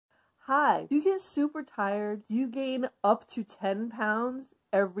Hi. Do you get super tired? Do you gain up to 10 pounds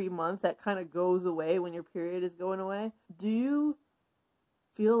every month that kind of goes away when your period is going away? Do you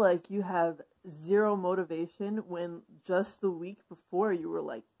feel like you have zero motivation when just the week before you were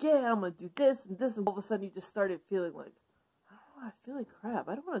like, yeah, I'm gonna do this and this, and all of a sudden you just started feeling like, oh, I feel like crap,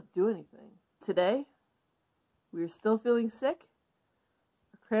 I don't want to do anything. Today, we are still feeling sick,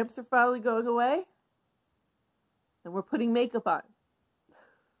 our cramps are finally going away, and we're putting makeup on.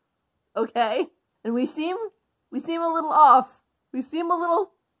 Okay? And we seem a little off. We seem a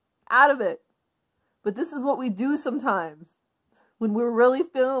little out of it. But this is what we do sometimes when we're really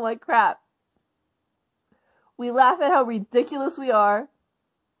feeling like crap. We laugh at how ridiculous we are.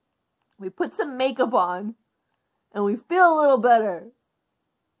 We put some makeup on and we feel a little better.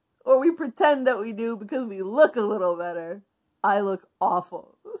 Or we pretend that we do because we look a little better. I look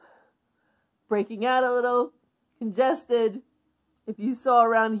awful. Breaking out a little, congested. If you saw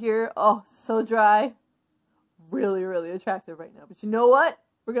around here, oh, so dry. Really, really attractive right now. But you know what?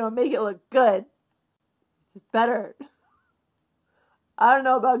 We're going to make it look good. It's better. I don't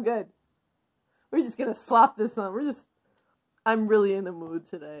know about good. We're just going to slap this on. I'm really in the mood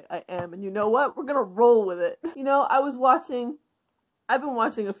today. I am. And you know what? We're going to roll with it. You know, I've been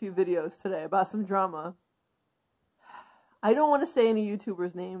watching a few videos today about some drama. I don't want to say any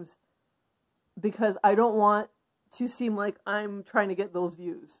YouTubers' names because I don't want to seem like I'm trying to get those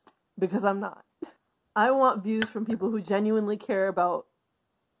views, because I'm not. I want views from people who genuinely care about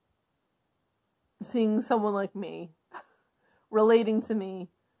seeing someone like me, relating to me,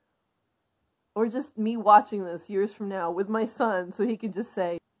 or just me watching this years from now with my son so he can just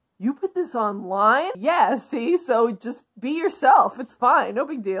say, you put this online? Yeah, see? So just be yourself. It's fine. No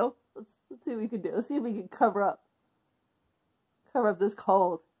big deal. Let's see what we can do. Let's see if we can cover up this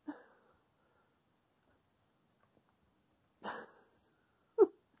cold.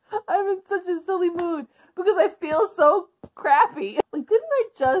 I'm in such a silly mood because I feel so crappy. Like,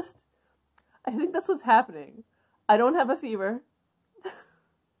 I think that's what's happening. I don't have a fever.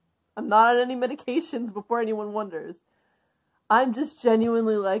 I'm not on any medications before anyone wonders. I'm just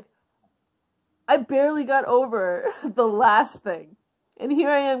genuinely like, I barely got over the last thing. And here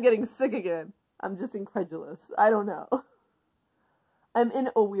I am getting sick again. I'm just incredulous. I don't know. I'm in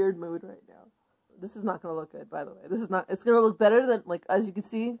a weird mood right now. This is not going to look good, by the way. It's going to look better than, like, as you can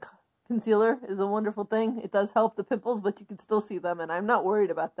see, concealer is a wonderful thing. It does help the pimples, but you can still see them, and I'm not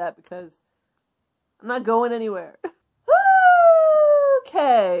worried about that because I'm not going anywhere.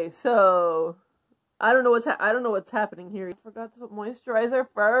 Okay, so I don't know what's happening here. I forgot to put moisturizer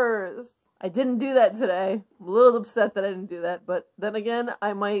first. I didn't do that today. I'm a little upset that I didn't do that, but then again,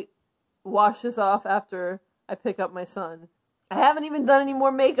 I might wash this off after I pick up my son. I haven't even done any more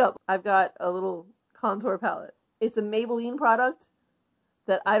makeup. I've got a little contour palette. It's a Maybelline product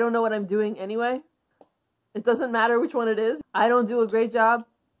that I don't know what I'm doing anyway. It doesn't matter which one it is. I don't do a great job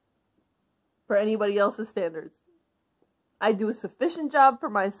for anybody else's standards. I do a sufficient job for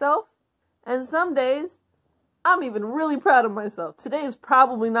myself, and some days I'm even really proud of myself. Today is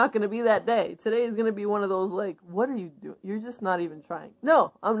probably not going to be that day. Today is going to be one of those like, what are you doing? You're just not even trying.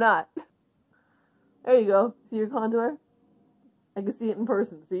 No, I'm not. There you go. See your contour? I can see it in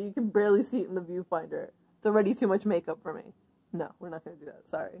person. See, you can barely see it in the viewfinder. It's already too much makeup for me. No, we're not going to do that.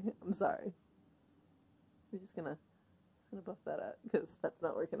 Sorry. I'm sorry. We're just gonna buff that out because that's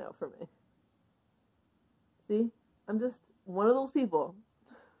not working out for me. See? I'm just one of those people.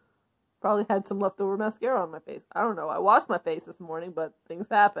 Probably had some leftover mascara on my face. I don't know. I washed my face this morning, but things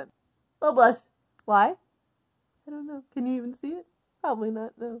happen. Little blush. Why? I don't know. Can you even see it? Probably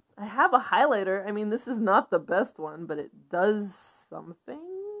not, no. I have a highlighter. I mean, this is not the best one, but it does something.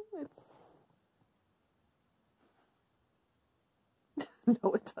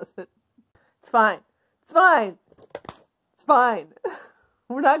 No, it doesn't. It's fine. It's fine. It's fine.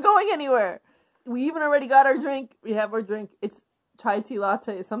 We're not going anywhere. We even already got our drink. We have our drink. It's chai tea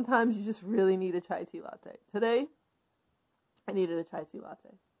latte. Sometimes you just really need a chai tea latte. Today, I needed a chai tea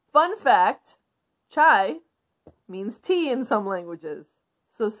latte. Fun fact, chai means tea in some languages.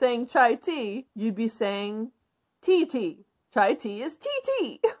 So saying chai tea, you'd be saying tea tea. Chai tea is tea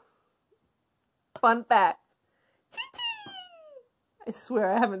tea. Fun fact. Tea tea. I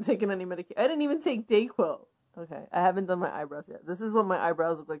swear I haven't taken any medication. I didn't even take Dayquil. Okay, I haven't done my eyebrows yet. This is what my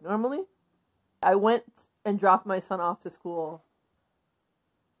eyebrows look like normally. I went and dropped my son off to school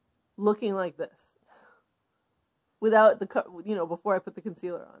looking like this. Without before I put the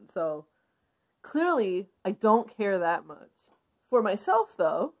concealer on. So clearly, I don't care that much. For myself,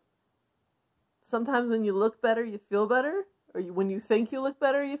 though, sometimes when you look better, you feel better. Or when you think you look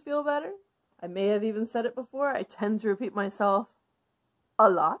better, you feel better. I may have even said it before. I tend to repeat myself a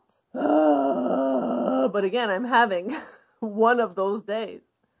lot. But again, I'm having one of those days.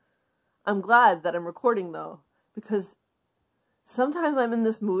 I'm glad that I'm recording though, because sometimes I'm in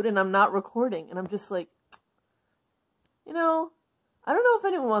this mood and I'm not recording and I'm just like, you know, I don't know if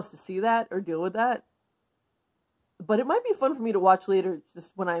anyone wants to see that or deal with that, but it might be fun for me to watch later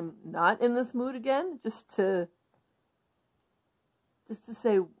just when I'm not in this mood again, just to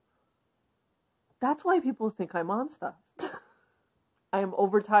say, that's why people think I'm on stuff. I am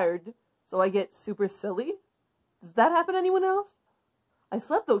overtired, so I get super silly. Does that happen to anyone else? I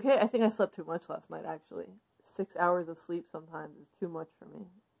slept okay. I think I slept too much last night, actually. 6 hours of sleep sometimes is too much for me.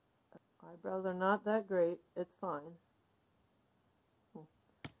 Eyebrows are not that great. It's fine.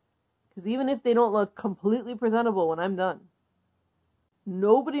 Because even if they don't look completely presentable when I'm done,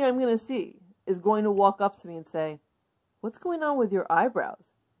 nobody I'm going to see is going to walk up to me and say, what's going on with your eyebrows?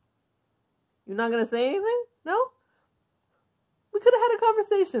 You're not going to say anything? No? We could have had a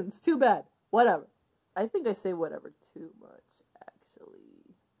conversation. It's too bad. Whatever. I think I say whatever too much,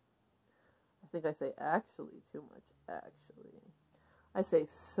 actually. I think I say actually too much, actually. I say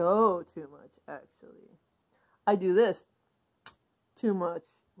so too much, actually. I do this too much.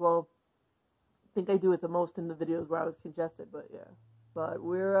 Well, I think I do it the most in the videos where I was congested, but yeah. But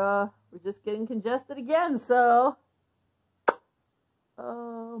we're just getting congested again, so...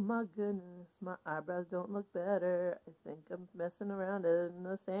 Oh my goodness, my eyebrows don't look better. I think I'm messing around in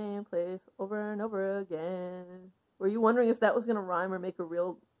the same place over and over again. Were you wondering if that was going to rhyme or make a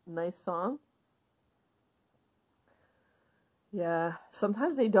real nice song? Yeah,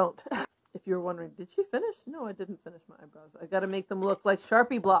 sometimes they don't. If you're wondering, did she finish? No, I didn't finish my eyebrows. I got to make them look like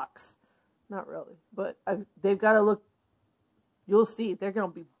Sharpie blocks. Not really, but they've got to look, you'll see, they're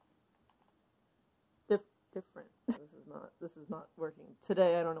going to be different. This is not working.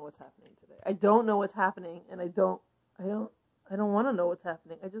 Today, I don't know what's happening today. I don't know what's happening, and I don't want to know what's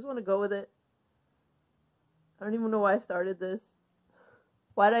happening. I just want to go with it. I don't even know why I started this.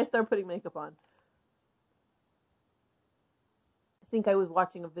 Why did I start putting makeup on? I think I was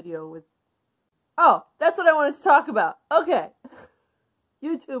watching a video with... Oh, that's what I wanted to talk about. Okay.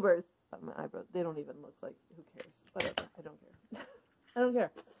 YouTubers. My eyebrows, they don't even look like... Who cares? Whatever. I don't care. I don't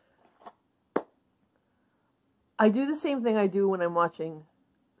care. I do the same thing I do when I'm watching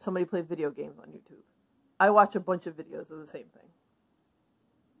somebody play video games on YouTube. I watch a bunch of videos of the same thing.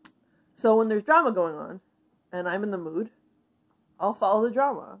 So when there's drama going on, and I'm in the mood, I'll follow the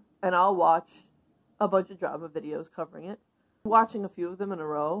drama, and I'll watch a bunch of drama videos covering it. Watching a few of them in a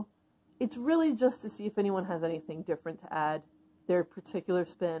row, it's really just to see if anyone has anything different to add, their particular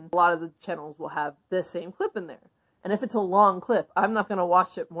spin. A lot of the channels will have the same clip in there. And if it's a long clip, I'm not going to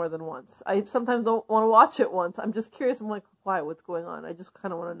watch it more than once. I sometimes don't want to watch it once. I'm just curious. I'm like, why? What's going on? I just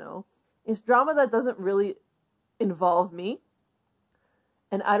kind of want to know. It's drama that doesn't really involve me.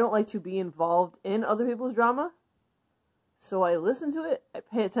 And I don't like to be involved in other people's drama. So I listen to it. I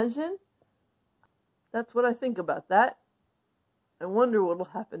pay attention. That's what I think about that. I wonder what will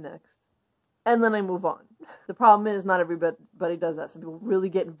happen next. And then I move on. The problem is not everybody does that. Some people really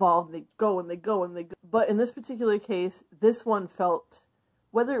get involved and they go and they go and they go. But in this particular case, this one felt,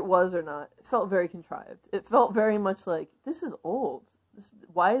 whether it was or not, it felt very contrived. It felt very much like, this is old.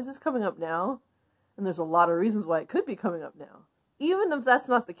 Why is this coming up now? And there's a lot of reasons why it could be coming up now. Even if that's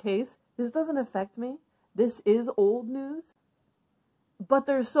not the case, this doesn't affect me. This is old news. But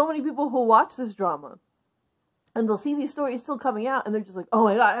there's so many people who watch this drama. And they'll see these stories still coming out, and they're just like, oh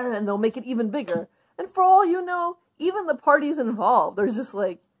my god, and they'll make it even bigger. And for all you know, even the parties involved are just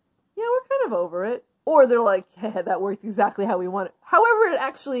like, yeah, we're kind of over it. Or they're like, hey, that worked exactly how we want it. However it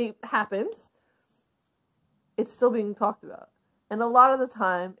actually happens, it's still being talked about. And a lot of the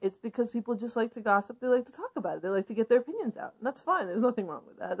time, it's because people just like to gossip. They like to talk about it. They like to get their opinions out. And that's fine. There's nothing wrong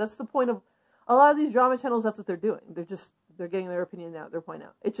with that. That's the point of a lot of these drama channels. That's what they're doing. They're getting their opinion out, their point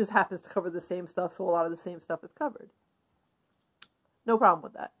out. It just happens to cover the same stuff, so a lot of the same stuff is covered. No problem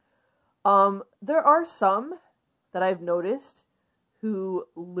with that. There are some that I've noticed who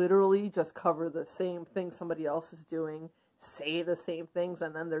literally just cover the same thing somebody else is doing, say the same things,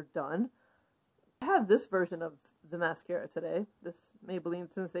 and then they're done. I have this version of the mascara today, this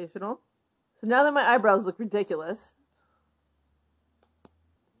Maybelline Sensational. So now that my eyebrows look ridiculous,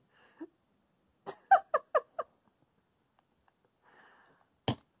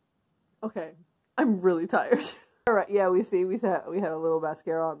 okay, I'm really tired. All right, yeah, we had a little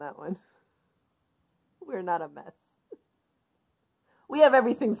mascara on that one. We're not a mess. We have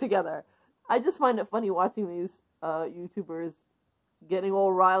everything together. I just find it funny watching these YouTubers getting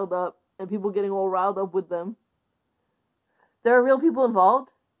all riled up and people getting all riled up with them. There are real people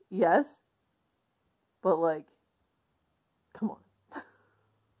involved, yes, but like, come on.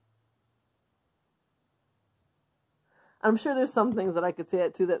 I'm sure there's some things that I could say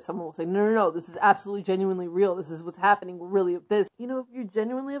that too that someone will say, no, no, no, this is absolutely genuinely real. This is what's happening, really, this. You know, if you're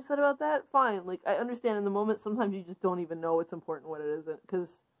genuinely upset about that, fine. Like, I understand in the moment, sometimes you just don't even know what's important, what it isn't. Because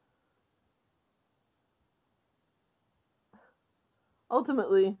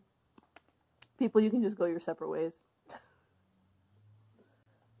ultimately, people, you can just go your separate ways.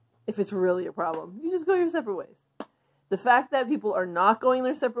 If it's really a problem, you just go your separate ways. The fact that people are not going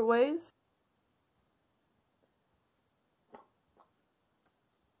their separate ways,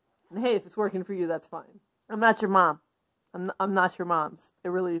 and hey, if it's working for you, that's fine. I'm not your mom. I'm not your mom's. I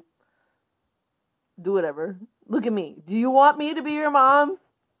really do whatever. Look at me. Do you want me to be your mom?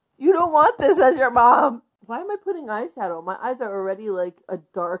 You don't want this as your mom. Why am I putting eyeshadow? My eyes are already like a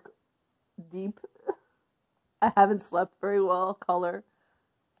dark, deep, I haven't slept very well color.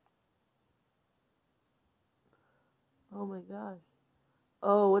 Oh my gosh.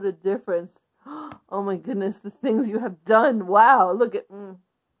 Oh, what a difference. Oh my goodness, the things you have done. Wow, look at...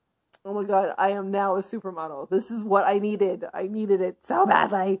 Oh my god, I am now a supermodel. This is what I needed. I needed it so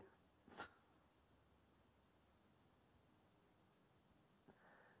badly.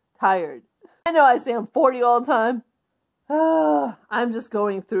 Tired. I know I say I'm 40 all the time. I'm just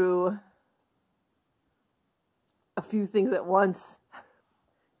going through a few things at once.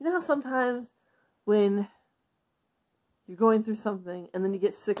 You know how sometimes when you're going through something and then you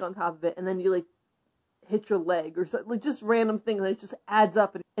get sick on top of it and then you like hit your leg or something, like just random things, and it just adds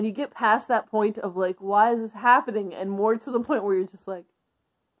up, and you get past that point of like, why is this happening? And more to the point where you're just like,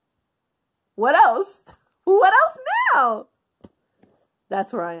 what else? What else now?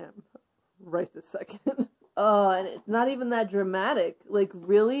 That's where I am right this second. Oh, and it's not even that dramatic. Like,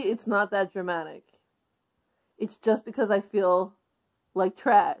 really, it's not that dramatic. It's just because I feel like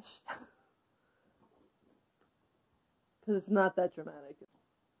trash. Because it's not that dramatic.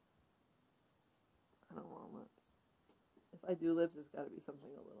 I don't want lips. If I do lips, it's got to be something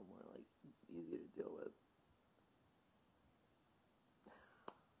a little more, like, easy to deal with.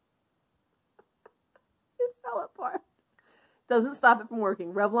 It fell apart. Doesn't stop it from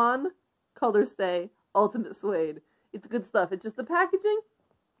working. Revlon, Color Stay, Ultimate Suede. It's good stuff. It's just the packaging.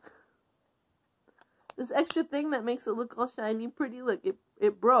 This extra thing that makes it look all shiny and pretty. Look,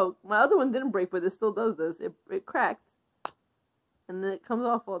 it broke. My other one didn't break, but it still does this. It cracked. And then it comes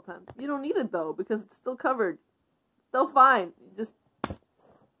off all the time. You don't need it, though, because it's still covered. Still fine.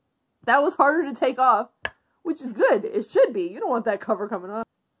 That was harder to take off, which is good. It should be. You don't want that cover coming off.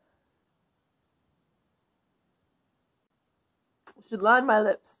 Should line my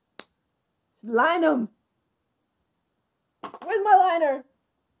lips. Should line them. Where's my liner?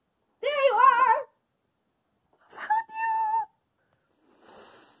 There you are! I found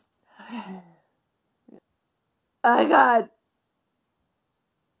you! Oh my god.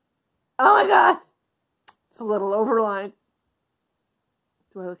 Oh my god! It's a little overlined.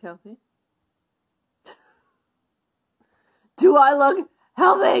 Do I look healthy? Do I look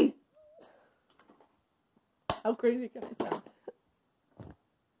healthy? How crazy can I sound?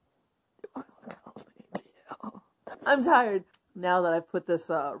 Do I look healthy? Yeah. I'm tired. Now that I've put this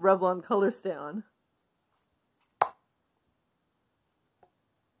Revlon Color Stay on.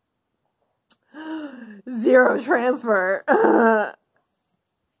 Zero transfer.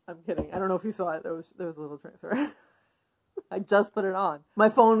 I'm kidding. I don't know if you saw it. There was a little transfer. I just put it on. My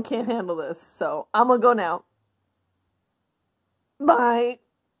phone can't handle this, so I'm gonna go now. Bye.